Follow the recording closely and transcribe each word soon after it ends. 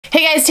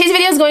Hey guys, today's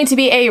video is going to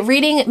be a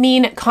reading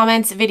mean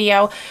comments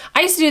video.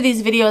 I used to do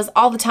these videos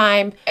all the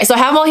time, so I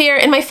have them all here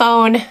in my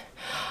phone.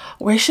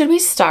 Where should we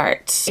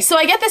start? So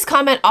I get this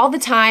comment all the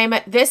time.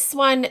 This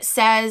one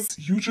says,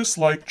 "You just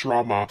like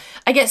drama."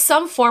 I get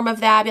some form of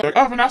that. Like,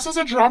 oh, Vanessa's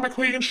a drama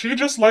queen. She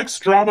just likes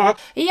drama.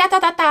 Yeah, da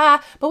da da.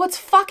 But what's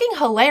fucking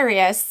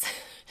hilarious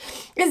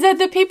is that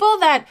the people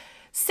that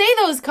say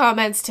those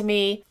comments to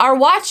me are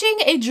watching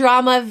a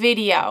drama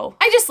video.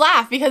 I just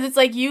laugh because it's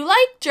like, you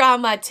like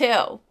drama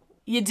too.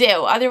 You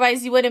do.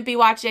 Otherwise you wouldn't be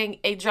watching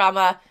a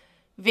drama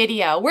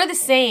video. We're the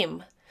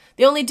same.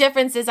 The only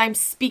difference is I'm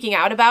speaking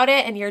out about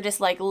it and you're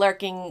just like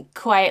lurking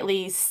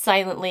quietly,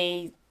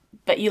 silently,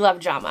 but you love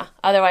drama.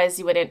 Otherwise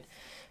you wouldn't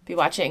be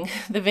watching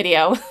the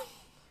video.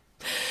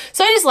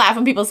 So I just laugh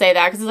when people say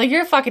that because it's like,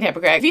 you're a fucking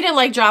hypocrite. If you didn't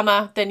like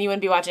drama, then you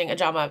wouldn't be watching a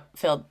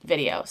drama-filled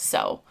video.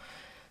 So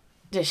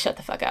just shut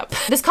the fuck up.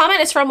 This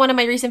comment is from one of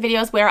my recent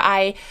videos where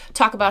I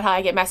talk about how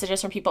I get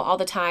messages from people all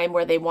the time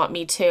where they want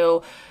me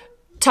to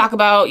talk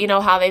about, you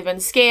know, how they've been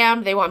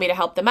scammed. They want me to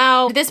help them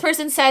out. This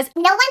person says,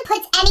 "No one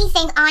puts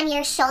anything on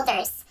your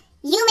shoulders.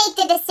 You make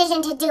the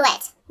decision to do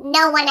it,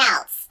 no one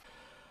else."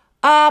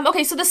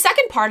 Okay, so the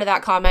second part of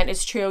that comment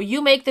is true.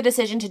 You make the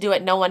decision to do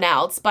it, no one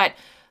else. But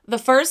the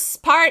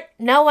first part,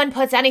 no one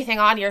puts anything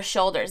on your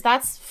shoulders.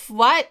 That's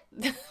what?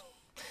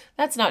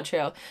 That's not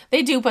true.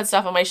 They do put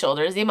stuff on my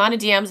shoulders. The amount of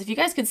DMs, if you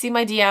guys could see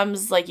my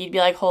DMs, like you'd be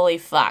like, holy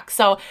fuck.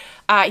 So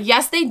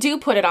yes, they do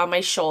put it on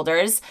my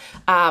shoulders,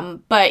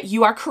 but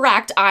you are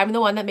correct. I'm the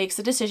one that makes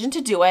the decision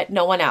to do it,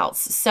 no one else.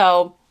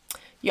 So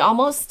you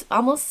almost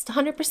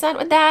 100%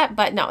 with that,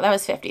 but no, that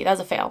was 50. That was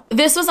a fail.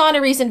 This was on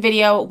a recent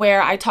video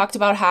where I talked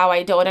about how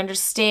I don't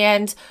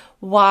understand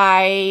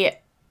why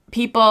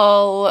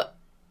people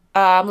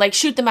like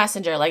shoot the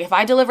messenger. Like if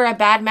I deliver a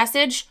bad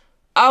message,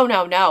 oh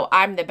no,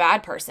 I'm the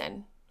bad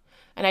person.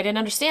 And I didn't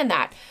understand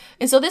that.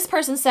 And so this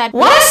person said,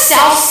 "What a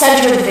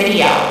self-centered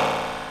video.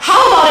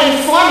 How about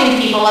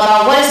informing people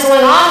about what is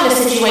going on in the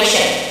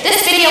situation?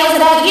 This video is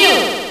about you.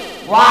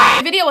 Why?"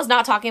 The video was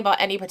not talking about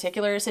any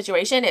particular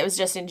situation. It was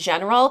just in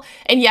general.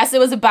 And yes, it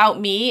was about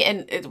me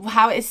and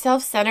how it's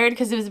self-centered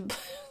because it was,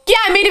 yeah,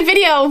 I made a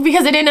video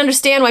because I didn't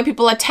understand why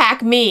people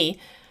attack me.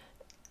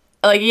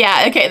 Like,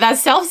 yeah, okay,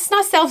 it's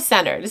not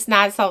self-centered.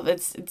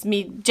 It's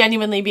me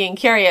genuinely being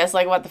curious,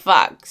 like, what the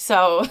fuck?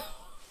 So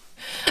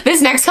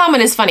this next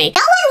comment is funny.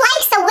 "No one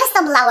likes a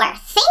whistleblower.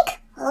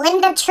 Think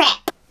Linda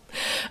Tripp."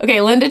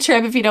 Okay, Linda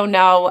Tripp, if you don't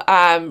know,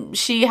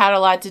 she had a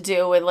lot to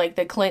do with like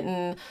the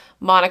Clinton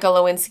Monica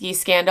Lewinsky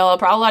scandal.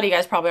 A lot of you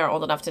guys probably aren't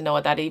old enough to know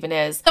what that even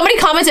is. Somebody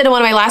commented in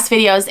one of my last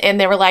videos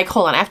and they were like,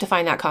 hold on, I have to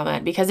find that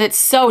comment because it's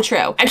so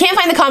true. I can't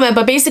find the comment,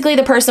 but basically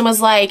the person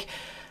was like,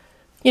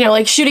 you know,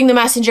 like shooting the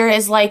messenger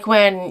is like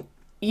when,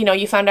 you know,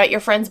 you found out your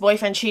friend's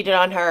boyfriend cheated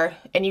on her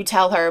and you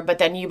tell her, but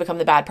then you become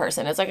the bad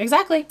person. It's like,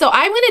 exactly. So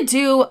I'm going to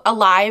do a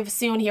live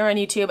soon here on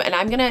YouTube and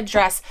I'm going to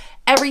address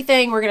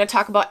everything. We're going to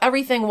talk about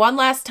everything one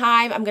last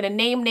time. I'm going to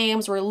name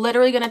names. We're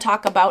literally going to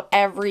talk about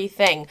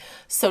everything.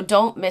 So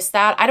don't miss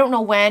that. I don't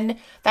know when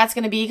that's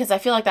going to be because I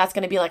feel like that's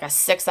going to be like a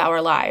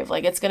 6-hour live.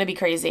 Like it's going to be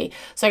crazy.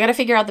 So I got to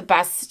figure out the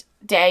best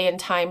day and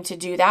time to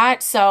do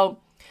that. So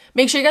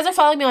make sure you guys are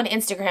following me on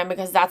Instagram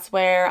because that's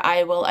where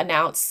I will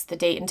announce the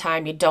date and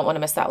time. You don't want to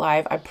miss that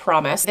live, I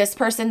promise. This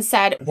person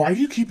said, "Why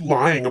do you keep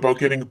lying about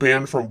getting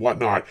banned from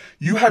Whatnot?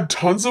 You had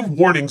tons of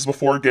warnings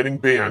before getting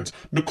banned.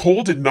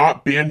 Nicole did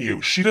not ban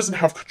you. She doesn't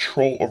have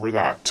control over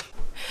that."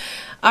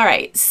 All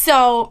right,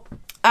 so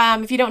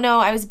if you don't know,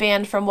 I was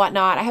banned from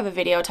Whatnot. I have a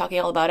video talking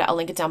all about it. I'll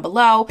link it down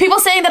below. People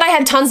saying that I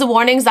had tons of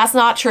warnings. That's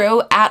not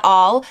true at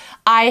all.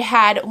 I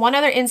had one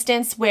other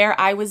instance where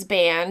I was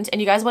banned,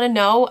 and you guys want to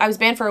know, I was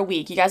banned for a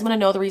week. You guys want to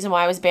know the reason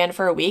why I was banned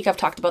for a week? I've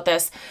talked about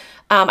this,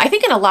 I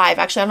think in a live.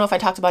 Actually, I don't know if I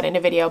talked about it in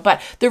a video, but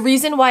the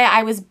reason why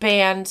I was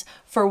banned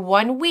for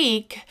 1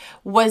 week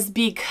was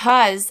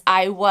because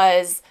I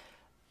was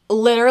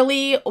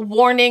literally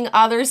warning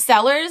other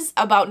sellers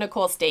about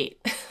Nicole State.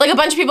 Like a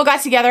bunch of people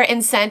got together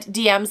and sent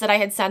DMs that I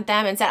had sent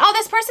them and said, "Oh,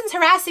 this person's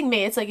harassing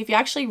me." It's like, if you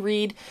actually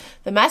read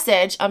the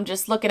message, I'm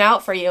just looking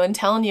out for you and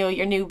telling you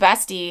your new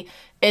bestie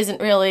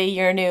isn't really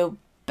your new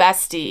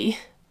bestie.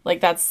 Like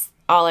that's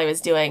all I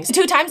was doing. So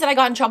 2 times that I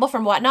got in trouble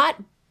from Whatnot,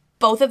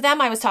 both of them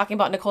I was talking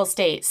about Nicole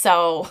State.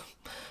 So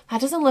that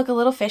doesn't look a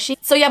little fishy.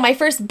 So yeah, my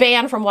first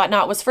ban from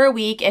Whatnot was for a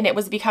week and it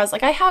was because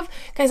like I have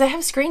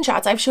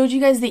screenshots. I've showed you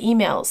guys the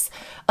emails.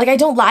 Like I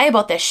don't lie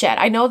about this shit.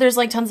 I know there's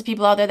like tons of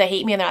people out there that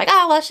hate me and they're like,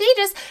 "Oh, well, she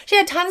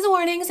had tons of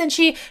warnings and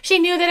she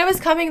knew that it was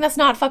coming." That's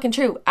not fucking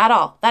true at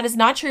all. That is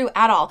not true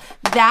at all.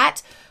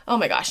 That, oh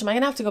my gosh, am I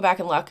gonna have to go back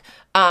and look?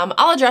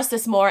 I'll address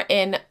this more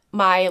in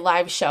my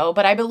live show,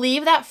 but I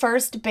believe that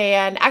first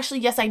ban,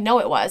 actually, yes, I know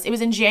it was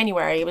in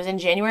January. It was in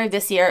January of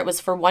this year. It was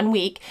for 1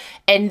 week.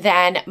 And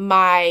then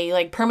my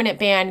like permanent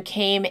ban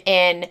came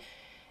in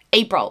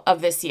April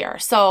of this year.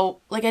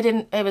 So like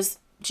it was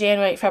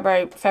January,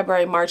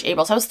 February, March,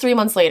 April. So it was 3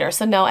 months later.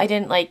 So no, I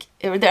didn't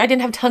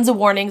have tons of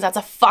warnings. That's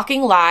a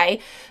fucking lie.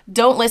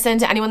 Don't listen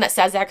to anyone that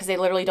says that because they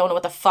literally don't know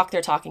what the fuck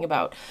they're talking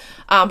about.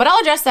 But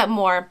I'll address that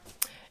more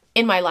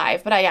in my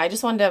live. But I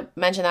just wanted to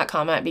mention that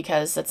comment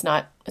because it's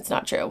not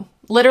true.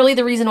 Literally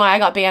the reason why I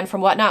got banned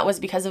from Whatnot was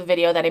because of a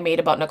video that I made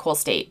about Nicole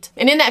State.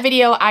 And in that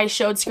video, I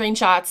showed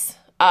screenshots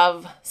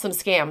of some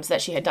scams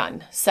that she had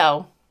done.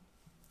 So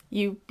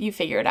you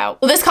figure it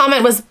out. Well, this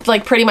comment was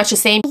like pretty much the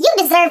same. You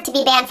deserve to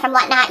be banned from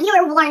Whatnot. You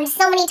were warned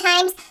so many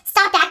times.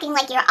 Stop acting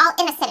like you're all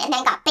innocent and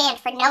then got banned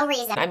for no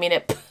reason. I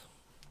mean,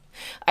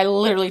 I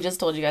literally just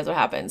told you guys what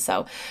happened.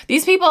 So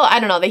these people,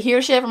 I don't know, they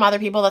hear shit from other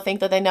people that think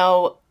that they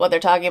know what they're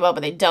talking about,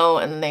 but they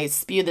don't, and they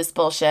spew this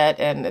bullshit,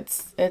 and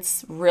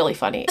it's really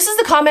funny. This is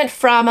the comment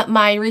from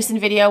my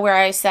recent video where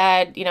I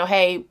said, you know,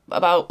 hey,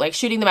 about like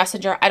shooting the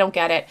messenger, I don't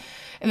get it.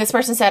 And this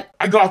person said,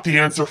 I got the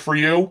answer for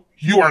you.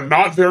 You are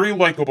not very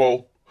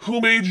likable. Who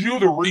made you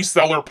the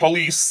reseller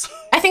police?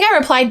 I think I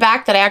replied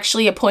back that I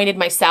actually appointed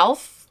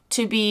myself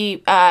to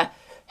be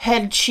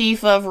head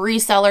chief of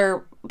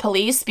reseller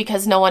police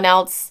because no one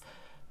else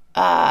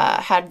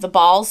had the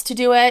balls to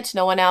do it.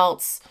 No one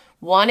else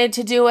wanted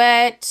to do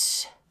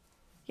it.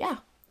 Yeah,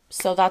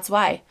 so that's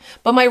why.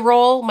 But my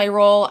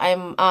role,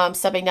 I'm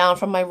stepping down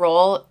from my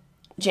role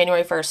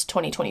January 1st,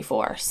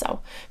 2024.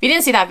 So if you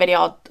didn't see that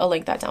video, I'll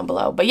link that down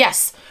below. But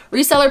yes,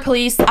 reseller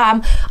police.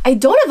 I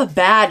don't have a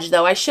badge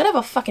though. I should have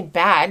a fucking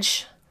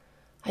badge.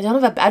 I don't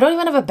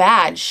even have a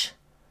badge.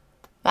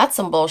 That's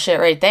some bullshit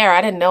right there.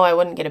 I didn't know I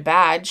wouldn't get a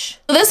badge.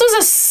 So this was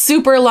a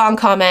super long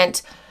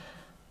comment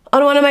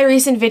on one of my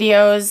recent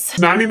videos.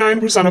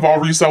 99% of all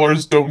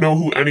resellers don't know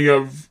who any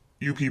of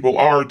you people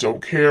are,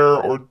 don't care,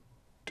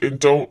 and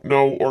don't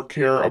know or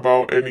care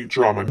about any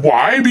drama.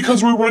 Why?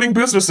 Because we're running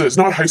businesses,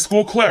 not high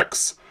school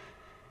cliques.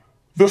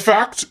 The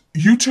fact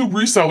YouTube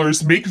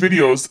resellers make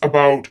videos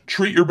about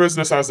treat your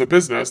business as a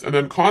business and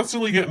then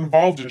constantly get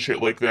involved in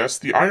shit like this,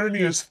 the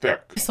irony is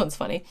thick. This one's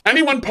funny.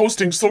 Anyone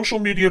posting social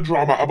media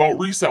drama about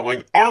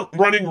reselling aren't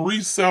running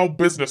resell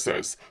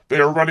businesses.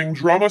 They are running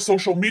drama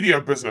social media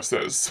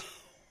businesses.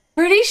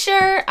 Pretty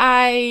sure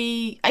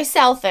I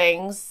sell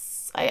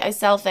things. I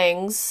sell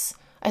things.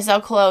 I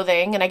sell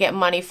clothing and I get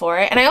money for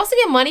it. And I also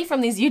get money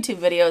from these YouTube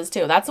videos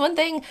too. That's one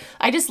thing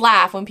I just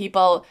laugh when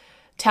people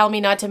tell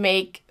me not to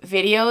make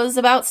videos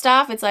about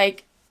stuff. It's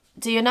like,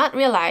 do you not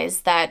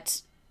realize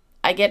that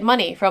I get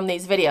money from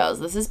these videos?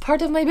 This is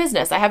part of my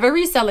business. I have a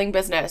reselling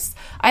business.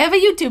 I have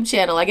a YouTube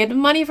channel. I get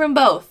money from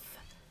both.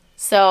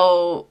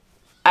 So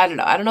I don't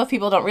know. I don't know if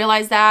people don't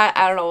realize that.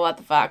 I don't know what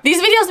the fuck.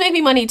 These videos make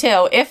me money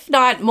too, if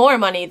not more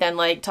money than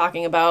like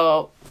talking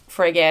about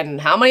friggin'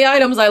 how many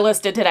items I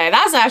listed today.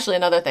 That's actually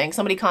another thing.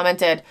 Somebody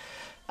commented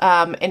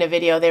in a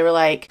video, they were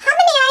like, how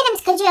many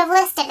items could you have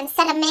listed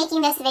instead of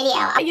making this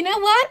video? You know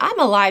what? I'm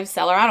a live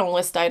seller. I don't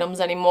list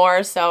items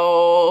anymore.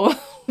 So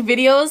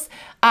videos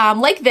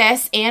like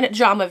this and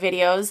drama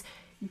videos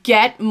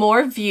get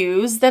more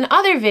views than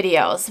other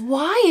videos.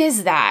 Why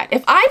is that?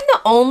 If I'm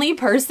the only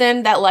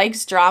person that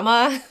likes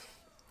drama,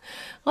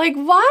 like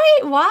why?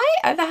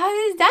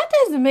 That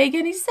doesn't make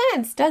any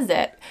sense, does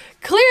it?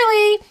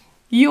 Clearly,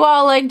 you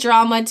all like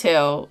drama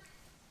too.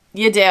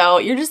 You do.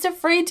 You're just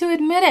afraid to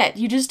admit it.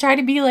 You just try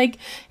to be like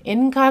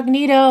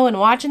incognito and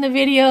watching the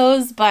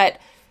videos, but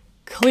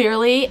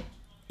clearly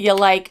you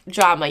like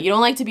drama. You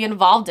don't like to be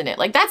involved in it.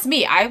 Like that's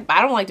me. I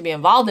don't like to be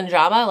involved in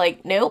drama.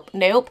 Like nope.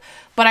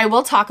 But I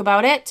will talk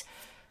about it.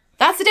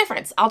 That's the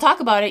difference. I'll talk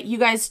about it. You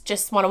guys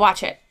just want to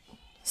watch it.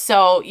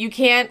 So you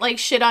can't like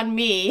shit on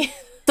me.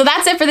 So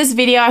that's it for this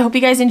video. I hope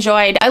you guys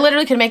enjoyed. I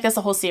literally could make this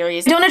a whole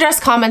series. Don't address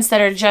comments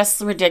that are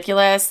just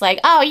ridiculous. Like,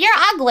 oh, you're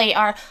ugly,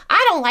 or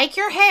I don't like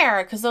your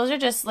hair. Because those are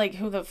just like,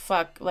 who the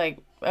fuck, like,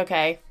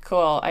 okay,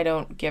 cool. I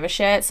don't give a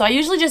shit. So I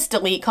usually just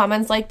delete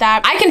comments like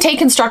that. I can take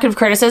constructive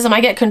criticism. I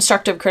get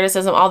constructive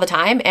criticism all the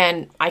time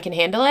and I can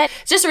handle it.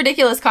 It's just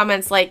ridiculous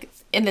comments like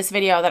in this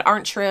video that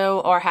aren't true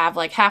or have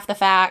like half the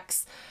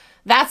facts.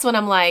 That's when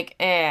I'm like,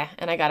 and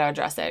I gotta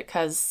address it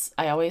because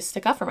I always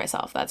stick up for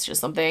myself. That's just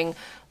something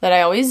that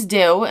I always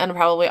do and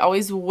probably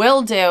always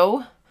will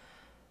do.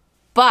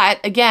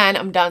 But again,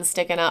 I'm done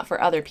sticking up for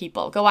other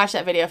people. Go watch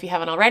that video if you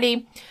haven't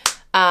already.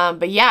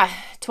 But yeah,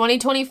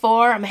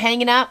 2024, I'm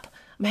hanging up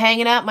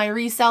my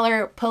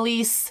reseller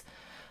police.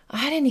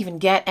 I didn't even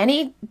get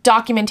any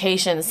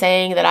documentation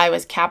saying that I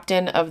was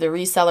captain of the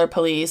reseller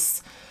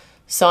police.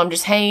 So I'm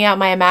just hanging out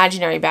my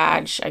imaginary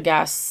badge, I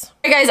guess.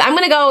 Alright guys, I'm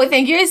gonna go.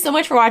 Thank you guys so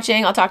much for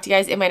watching. I'll talk to you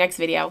guys in my next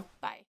video.